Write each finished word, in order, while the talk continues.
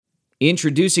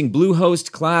Introducing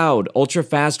Bluehost Cloud,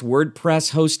 ultra-fast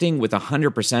WordPress hosting with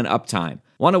 100% uptime.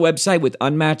 Want a website with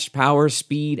unmatched power,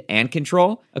 speed, and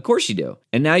control? Of course you do.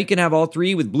 And now you can have all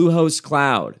three with Bluehost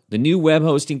Cloud, the new web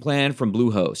hosting plan from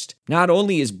Bluehost. Not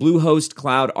only is Bluehost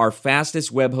Cloud our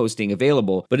fastest web hosting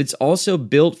available, but it's also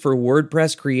built for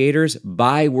WordPress creators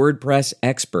by WordPress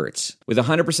experts. With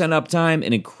 100% uptime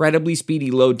and incredibly speedy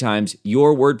load times,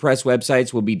 your WordPress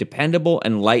websites will be dependable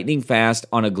and lightning fast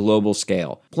on a global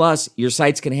scale. Plus, your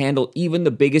sites can handle even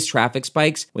the biggest traffic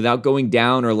spikes without going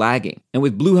down or lagging. And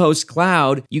with Bluehost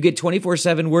Cloud, you get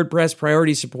 24/7 WordPress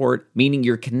priority support, meaning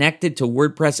you're connected to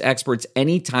WordPress experts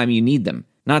anytime you need them.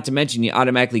 Not to mention, you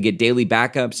automatically get daily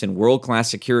backups and world-class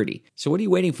security. So what are you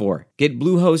waiting for? Get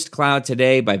Bluehost Cloud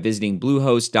today by visiting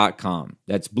Bluehost.com.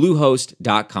 That's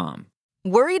Bluehost.com.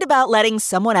 Worried about letting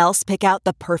someone else pick out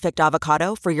the perfect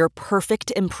avocado for your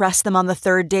perfect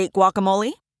impress-them-on-the-third-date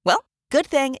guacamole? Well, good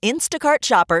thing Instacart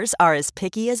shoppers are as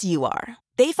picky as you are.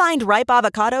 They find ripe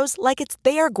avocados like it's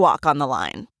their guac on the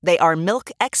line. They are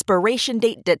milk expiration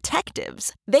date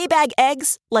detectives. They bag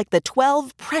eggs like the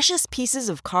 12 precious pieces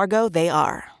of cargo they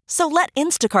are. So let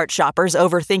Instacart shoppers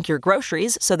overthink your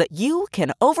groceries so that you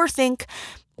can overthink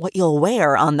what you'll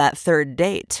wear on that third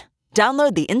date.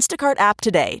 Download the Instacart app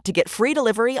today to get free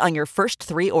delivery on your first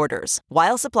 3 orders,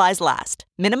 while supplies last.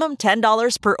 Minimum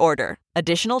 $10 per order.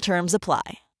 Additional terms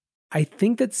apply. I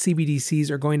think that CBDCs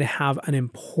are going to have an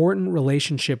important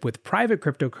relationship with private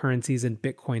cryptocurrencies and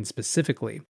Bitcoin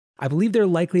specifically. I believe they're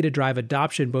likely to drive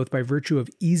adoption both by virtue of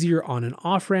easier on and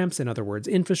off ramps, in other words,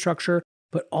 infrastructure,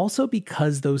 but also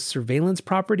because those surveillance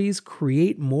properties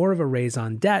create more of a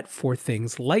raison d'etre for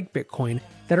things like Bitcoin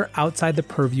that are outside the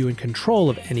purview and control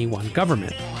of any one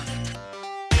government.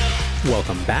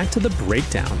 Welcome back to The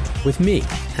Breakdown with me,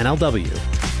 NLW.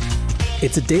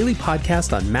 It's a daily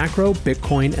podcast on macro,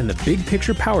 Bitcoin, and the big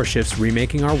picture power shifts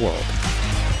remaking our world.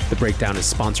 The Breakdown is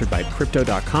sponsored by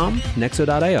Crypto.com,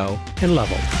 Nexo.io, and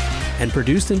Level, and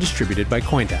produced and distributed by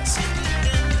CoinDesk.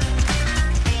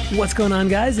 What's going on,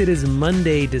 guys? It is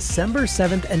Monday, December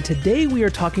 7th, and today we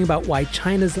are talking about why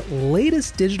China's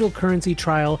latest digital currency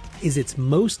trial is its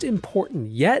most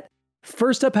important yet.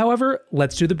 First up, however,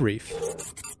 let's do the brief.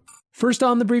 First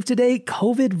on the brief today,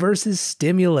 COVID versus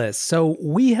stimulus. So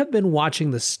we have been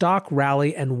watching the stock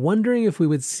rally and wondering if we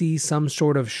would see some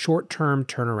sort of short-term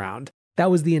turnaround. That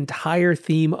was the entire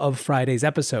theme of Friday's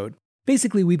episode.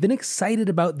 Basically, we've been excited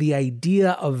about the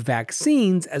idea of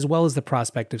vaccines as well as the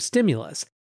prospect of stimulus.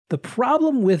 The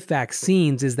problem with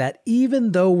vaccines is that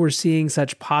even though we're seeing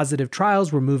such positive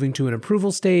trials, we're moving to an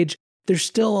approval stage, there's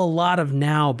still a lot of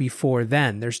now before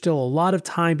then. There's still a lot of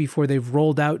time before they've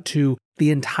rolled out to the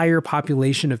entire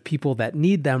population of people that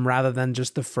need them rather than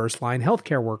just the first-line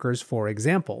healthcare workers, for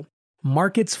example.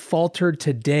 Markets faltered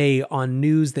today on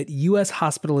news that U.S.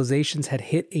 hospitalizations had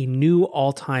hit a new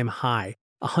all-time high,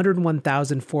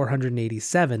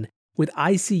 101,487, with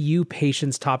ICU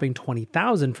patients topping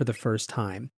 20,000 for the first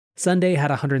time. Sunday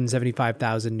had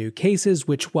 175,000 new cases,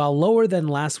 which, while lower than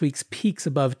last week's peaks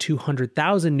above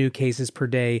 200,000 new cases per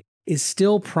day, is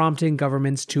still prompting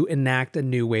governments to enact a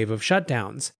new wave of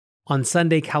shutdowns. On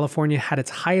Sunday, California had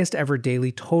its highest ever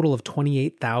daily total of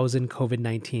 28,000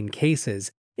 COVID-19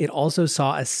 cases. It also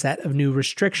saw a set of new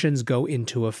restrictions go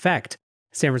into effect.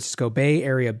 San Francisco Bay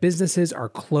Area businesses are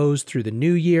closed through the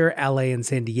new year. LA and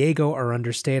San Diego are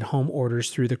under stay-at-home orders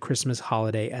through the Christmas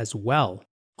holiday as well.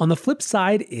 On the flip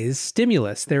side is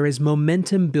stimulus. There is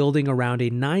momentum building around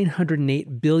a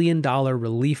 $908 billion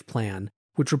relief plan,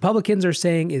 which Republicans are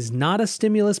saying is not a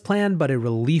stimulus plan, but a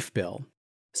relief bill.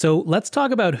 So let's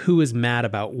talk about who is mad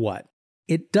about what.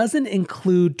 It doesn't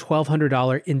include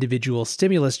 $1,200 individual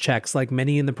stimulus checks like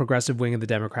many in the progressive wing of the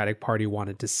Democratic Party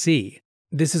wanted to see.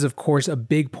 This is, of course, a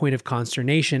big point of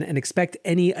consternation, and expect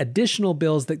any additional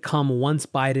bills that come once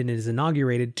Biden is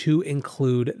inaugurated to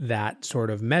include that sort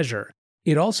of measure.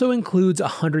 It also includes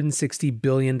 $160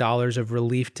 billion of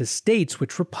relief to states,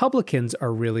 which Republicans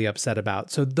are really upset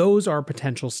about, so those are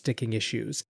potential sticking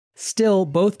issues. Still,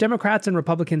 both Democrats and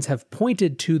Republicans have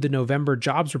pointed to the November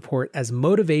jobs report as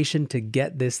motivation to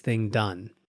get this thing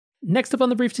done. Next up on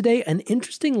the brief today, an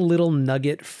interesting little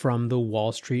nugget from the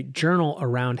Wall Street Journal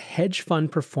around hedge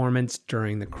fund performance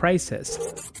during the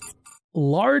crisis.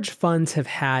 Large funds have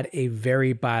had a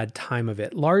very bad time of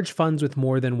it. Large funds with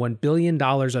more than $1 billion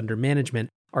under management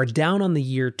are down on the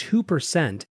year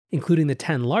 2%, including the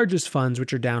 10 largest funds,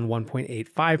 which are down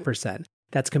 1.85%.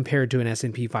 That's compared to an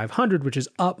S&P 500, which is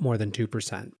up more than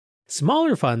 2%.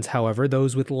 Smaller funds, however,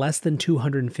 those with less than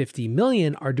 $250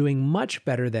 million, are doing much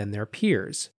better than their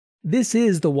peers. This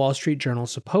is, the Wall Street Journal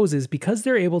supposes, because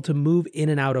they're able to move in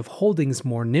and out of holdings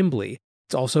more nimbly.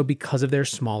 It's also because of their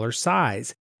smaller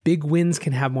size. Big wins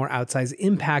can have more outsized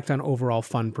impact on overall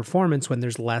fund performance when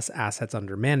there's less assets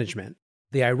under management.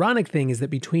 The ironic thing is that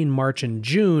between March and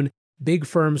June, big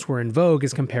firms were in vogue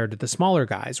as compared to the smaller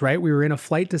guys, right? We were in a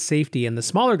flight to safety, and the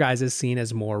smaller guys is seen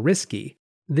as more risky.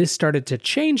 This started to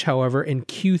change, however, in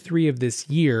Q3 of this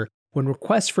year, when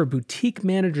requests for boutique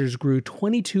managers grew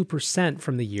 22%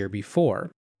 from the year before.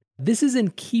 This is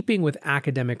in keeping with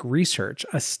academic research.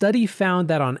 A study found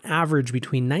that on average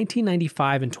between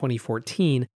 1995 and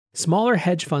 2014, smaller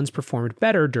hedge funds performed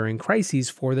better during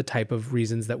crises for the type of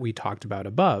reasons that we talked about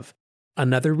above.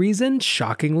 Another reason,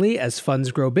 shockingly, as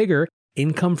funds grow bigger,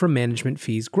 income from management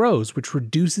fees grows, which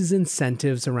reduces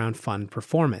incentives around fund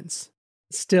performance.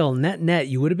 Still, net-net,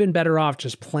 you would have been better off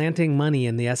just planting money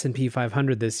in the S&P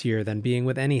 500 this year than being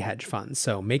with any hedge funds,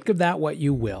 so make of that what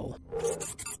you will.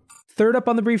 Third up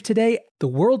on the brief today, the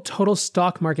world total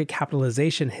stock market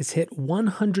capitalization has hit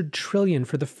 $100 trillion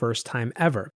for the first time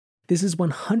ever. This is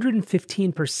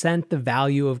 115% the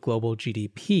value of global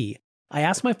GDP. I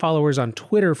asked my followers on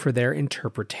Twitter for their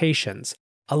interpretations.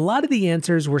 A lot of the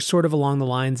answers were sort of along the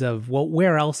lines of, well,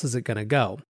 where else is it going to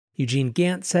go? Eugene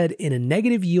Gant said, in a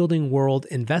negative yielding world,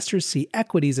 investors see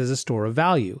equities as a store of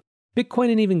value.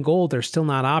 Bitcoin and even gold are still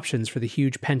not options for the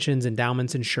huge pensions,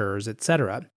 endowments, insurers,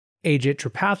 etc. Ajit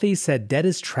Tripathi said debt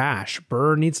is trash,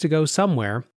 Burr needs to go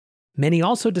somewhere. Many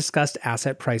also discussed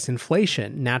asset price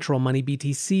inflation. Natural Money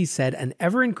BTC said an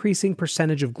ever-increasing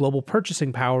percentage of global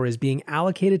purchasing power is being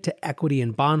allocated to equity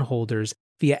and bond holders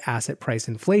via asset price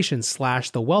inflation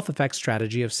 / the wealth effect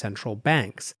strategy of central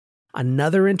banks.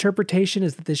 Another interpretation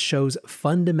is that this shows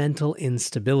fundamental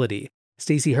instability.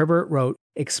 Stacey Herbert wrote,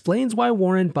 explains why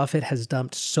Warren Buffett has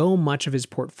dumped so much of his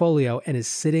portfolio and is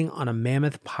sitting on a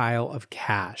mammoth pile of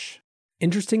cash.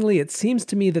 Interestingly, it seems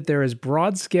to me that there is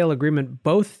broad-scale agreement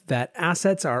both that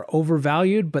assets are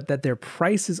overvalued, but that their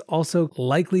price is also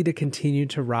likely to continue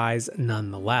to rise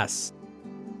nonetheless.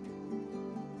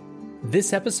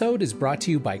 This episode is brought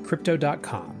to you by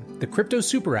Crypto.com, the crypto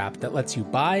super app that lets you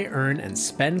buy, earn, and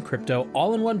spend crypto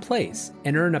all in one place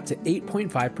and earn up to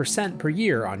 8.5% per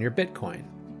year on your Bitcoin.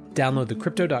 Download the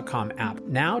Crypto.com app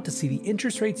now to see the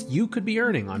interest rates you could be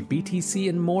earning on BTC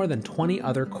and more than 20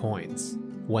 other coins.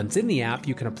 Once in the app,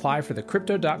 you can apply for the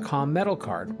Crypto.com Metal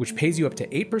Card, which pays you up to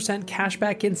 8% cash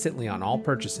back instantly on all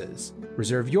purchases.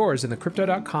 Reserve yours in the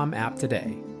Crypto.com app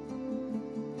today.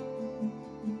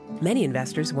 Many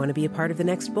investors want to be a part of the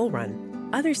next bull run.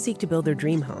 Others seek to build their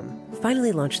dream home,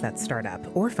 finally launch that startup,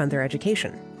 or fund their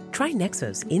education. Try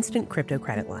Nexo's instant crypto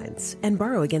credit lines and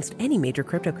borrow against any major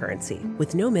cryptocurrency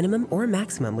with no minimum or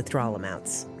maximum withdrawal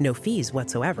amounts, no fees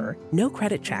whatsoever, no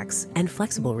credit checks, and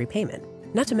flexible repayment.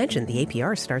 Not to mention the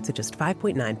APR starts at just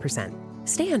 5.9%.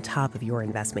 Stay on top of your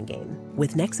investment game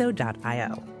with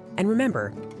Nexo.io. And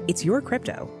remember, it's your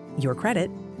crypto, your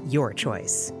credit, your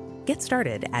choice. Get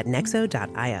started at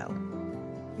Nexo.io.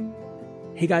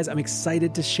 Hey guys, I'm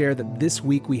excited to share that this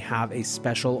week we have a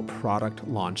special product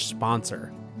launch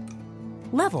sponsor.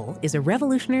 Level is a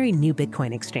revolutionary new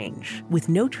Bitcoin exchange with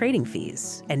no trading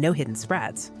fees and no hidden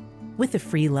spreads. With the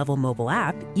free Level mobile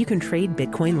app, you can trade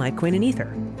Bitcoin, Litecoin, and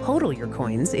Ether, hodl your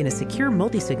coins in a secure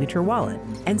multi-signature wallet,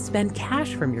 and spend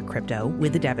cash from your crypto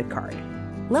with a debit card.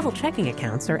 Level checking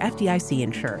accounts are FDIC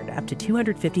insured up to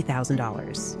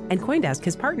 $250,000. And CoinDesk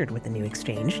has partnered with the new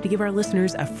exchange to give our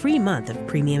listeners a free month of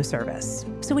premium service.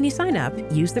 So when you sign up,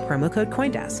 use the promo code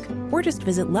CoinDesk or just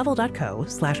visit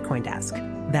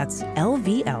level.co/CoinDesk. That's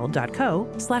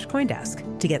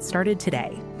lvl.co/CoinDesk to get started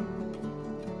today.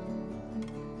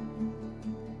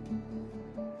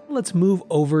 Let's move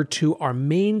over to our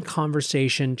main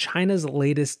conversation, China's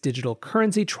latest digital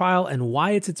currency trial and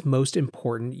why it's its most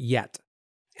important yet.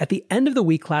 At the end of the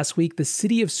week last week, the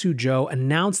city of Suzhou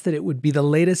announced that it would be the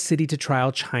latest city to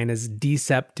trial China's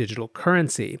DCEP digital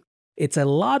currency. It's a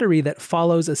lottery that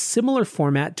follows a similar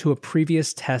format to a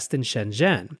previous test in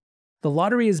Shenzhen. The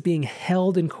lottery is being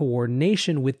held in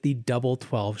coordination with the Double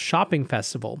 12 Shopping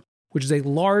Festival, which is a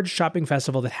large shopping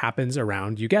festival that happens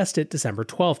around, you guessed it, December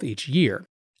 12th each year.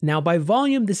 Now, by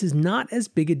volume, this is not as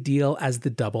big a deal as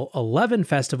the Double 11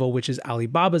 Festival, which is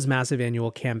Alibaba's massive annual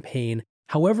campaign.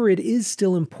 However, it is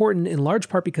still important in large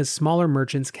part because smaller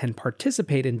merchants can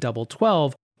participate in Double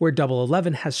 12, where Double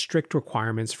 11 has strict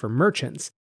requirements for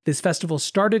merchants. This festival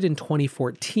started in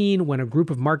 2014 when a group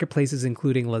of marketplaces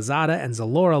including Lazada and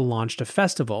Zalora launched a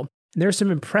festival. And there are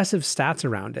some impressive stats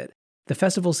around it. The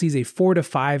festival sees a 4 to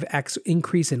 5x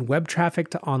increase in web traffic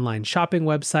to online shopping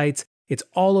websites. It's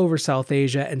all over South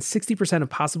Asia, and 60% of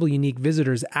possible unique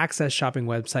visitors access shopping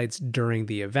websites during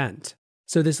the event.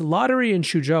 So this lottery in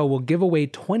Suzhou will give away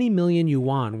 20 million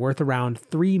yuan, worth around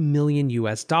 $3 million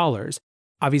US,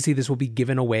 Obviously, this will be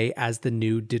given away as the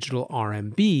new digital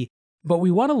RMB, but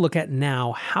we want to look at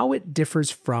now how it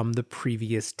differs from the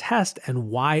previous test and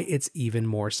why it's even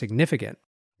more significant.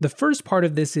 The first part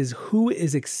of this is who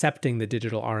is accepting the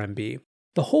digital RMB.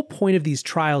 The whole point of these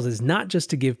trials is not just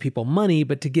to give people money,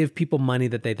 but to give people money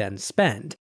that they then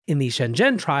spend. In the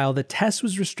Shenzhen trial, the test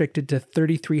was restricted to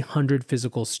 3,300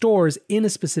 physical stores in a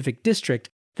specific district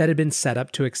that had been set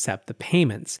up to accept the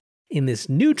payments. In this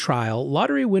new trial,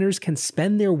 lottery winners can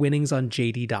spend their winnings on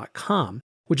JD.com,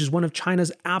 which is one of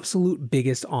China's absolute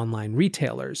biggest online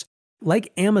retailers.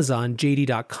 Like Amazon,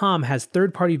 JD.com has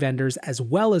third-party vendors as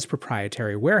well as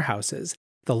proprietary warehouses.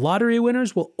 The lottery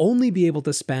winners will only be able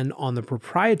to spend on the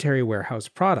proprietary warehouse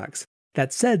products.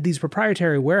 That said, these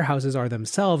proprietary warehouses are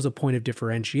themselves a point of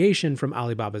differentiation from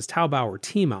Alibaba's Taobao or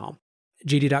Tmall.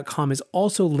 JD.com is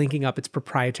also linking up its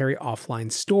proprietary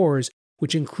offline stores,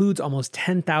 which includes almost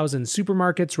 10,000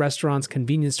 supermarkets, restaurants,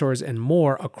 convenience stores, and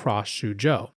more across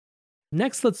Suzhou.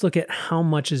 Next, let's look at how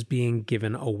much is being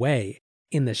given away.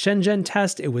 In the Shenzhen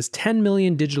test, it was 10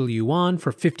 million digital yuan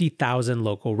for 50,000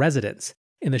 local residents.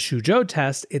 In the Suzhou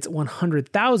test, it's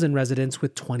 100,000 residents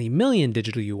with 20 million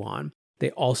digital yuan.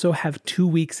 They also have 2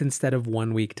 weeks instead of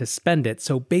 1 week to spend it,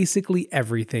 so basically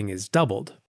everything is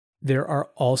doubled. There are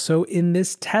also in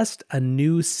this test a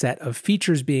new set of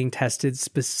features being tested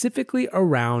specifically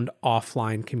around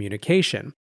offline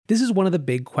communication. This is one of the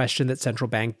big questions that central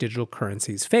bank digital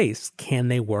currencies face. Can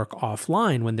they work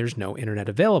offline when there's no internet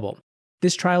available?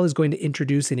 This trial is going to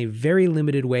introduce in a very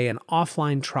limited way an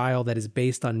offline trial that is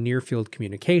based on near-field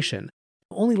communication.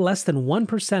 Only less than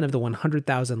 1% of the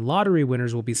 100,000 lottery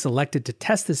winners will be selected to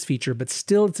test this feature, but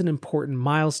still it's an important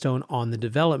milestone on the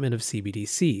development of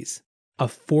CBDCs. A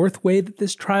fourth way that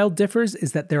this trial differs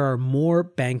is that there are more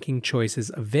banking choices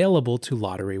available to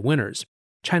lottery winners.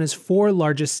 China's 4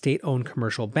 largest state-owned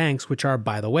commercial banks, which are,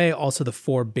 by the way, also the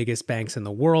 4 biggest banks in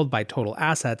the world by total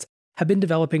assets, have been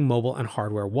developing mobile and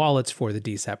hardware wallets for the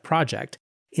DCEP project.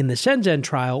 In the Shenzhen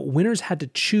trial, winners had to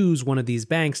choose one of these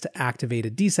banks to activate a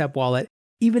DCEP wallet,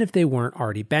 even if they weren't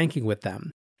already banking with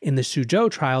them. In the Suzhou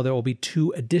trial, there will be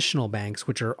 2 additional banks,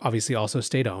 which are obviously also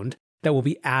state-owned, that will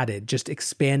be added, just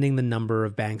expanding the number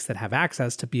of banks that have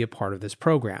access to be a part of this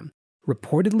program.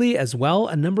 Reportedly, as well,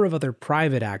 a number of other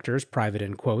private actors, private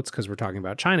in quotes because we're talking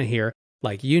about China here,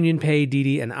 like UnionPay,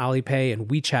 Didi, and Alipay, and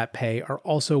WeChat Pay are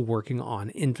also working on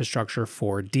infrastructure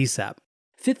for DCEP.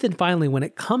 Fifth and finally, when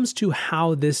it comes to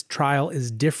how this trial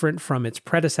is different from its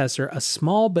predecessor, a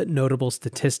small but notable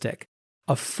statistic.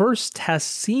 A first test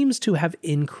seems to have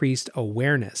increased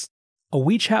awareness. A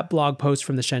WeChat blog post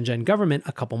from the Shenzhen government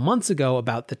a couple months ago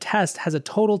about the test has a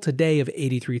total today of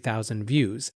 83,000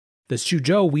 views. The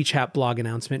Suzhou WeChat blog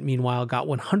announcement, meanwhile, got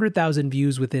 100,000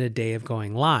 views within a day of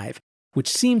going live, which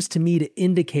seems to me to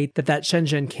indicate that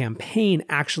Shenzhen campaign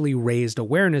actually raised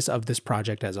awareness of this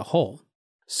project as a whole.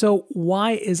 So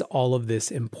why is all of this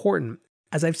important?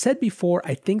 As I've said before,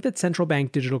 I think that central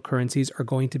bank digital currencies are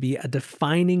going to be a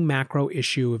defining macro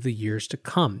issue of the years to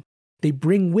come. They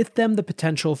bring with them the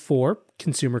potential for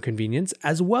consumer convenience,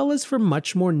 as well as for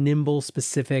much more nimble,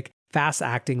 specific,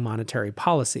 fast-acting monetary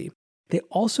policy. They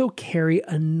also carry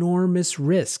enormous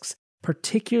risks,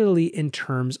 particularly in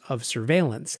terms of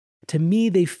surveillance. To me,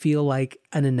 they feel like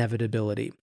an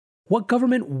inevitability. What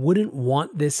government wouldn't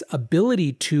want this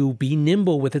ability to be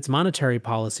nimble with its monetary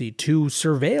policy, to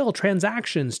surveil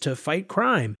transactions, to fight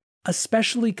crime,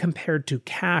 especially compared to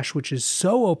cash, which is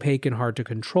so opaque and hard to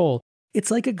control?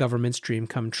 It's like a government's dream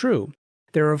come true.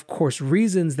 There are, of course,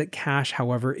 reasons that cash,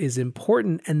 however, is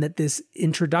important and that this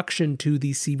introduction to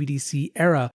the CBDC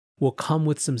era will come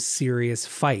with some serious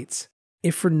fights,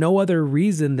 if for no other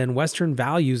reason than Western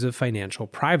values of financial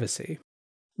privacy.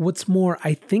 What's more,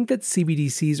 I think that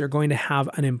CBDCs are going to have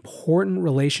an important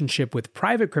relationship with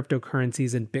private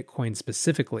cryptocurrencies and Bitcoin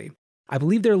specifically. I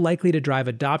believe they're likely to drive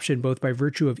adoption both by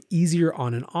virtue of easier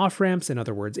on and off ramps, in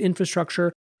other words,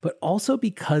 infrastructure, but also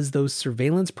because those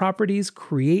surveillance properties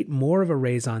create more of a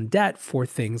raison d'etre for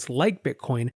things like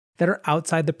Bitcoin that are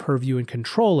outside the purview and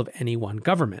control of any one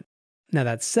government. Now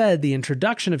that said, the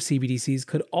introduction of CBDCs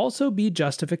could also be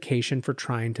justification for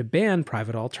trying to ban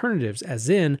private alternatives, as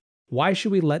in, why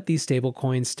should we let these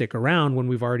stablecoins stick around when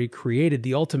we've already created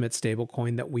the ultimate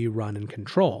stablecoin that we run and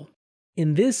control?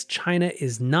 In this, China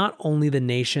is not only the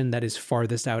nation that is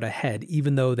farthest out ahead,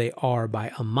 even though they are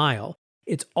by a mile.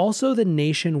 It's also the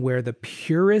nation where the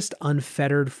purest,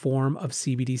 unfettered form of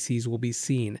CBDCs will be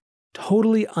seen,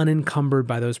 totally unencumbered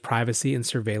by those privacy and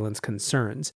surveillance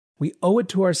concerns. We owe it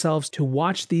to ourselves to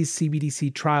watch these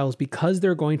CBDC trials because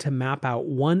they're going to map out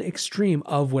one extreme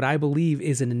of what I believe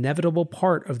is an inevitable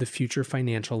part of the future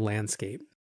financial landscape.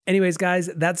 Anyways, guys,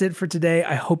 that's it for today.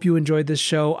 I hope you enjoyed this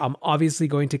show. I'm obviously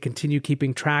going to continue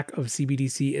keeping track of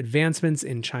CBDC advancements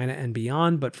in China and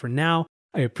beyond, but for now,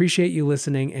 I appreciate you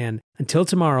listening, and until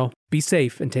tomorrow, be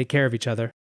safe and take care of each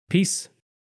other. Peace.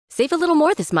 Save a little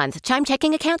more this month. Chime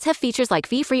checking accounts have features like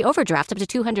fee-free overdraft up to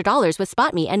 $200 with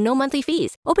SpotMe and no monthly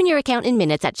fees. Open your account in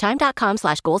minutes at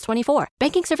chime.com/goals24.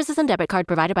 Banking services and debit card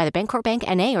provided by the Bancorp Bank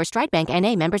N.A. or Stride Bank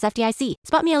N.A. members FDIC.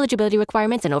 SpotMe eligibility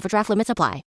requirements and overdraft limits apply.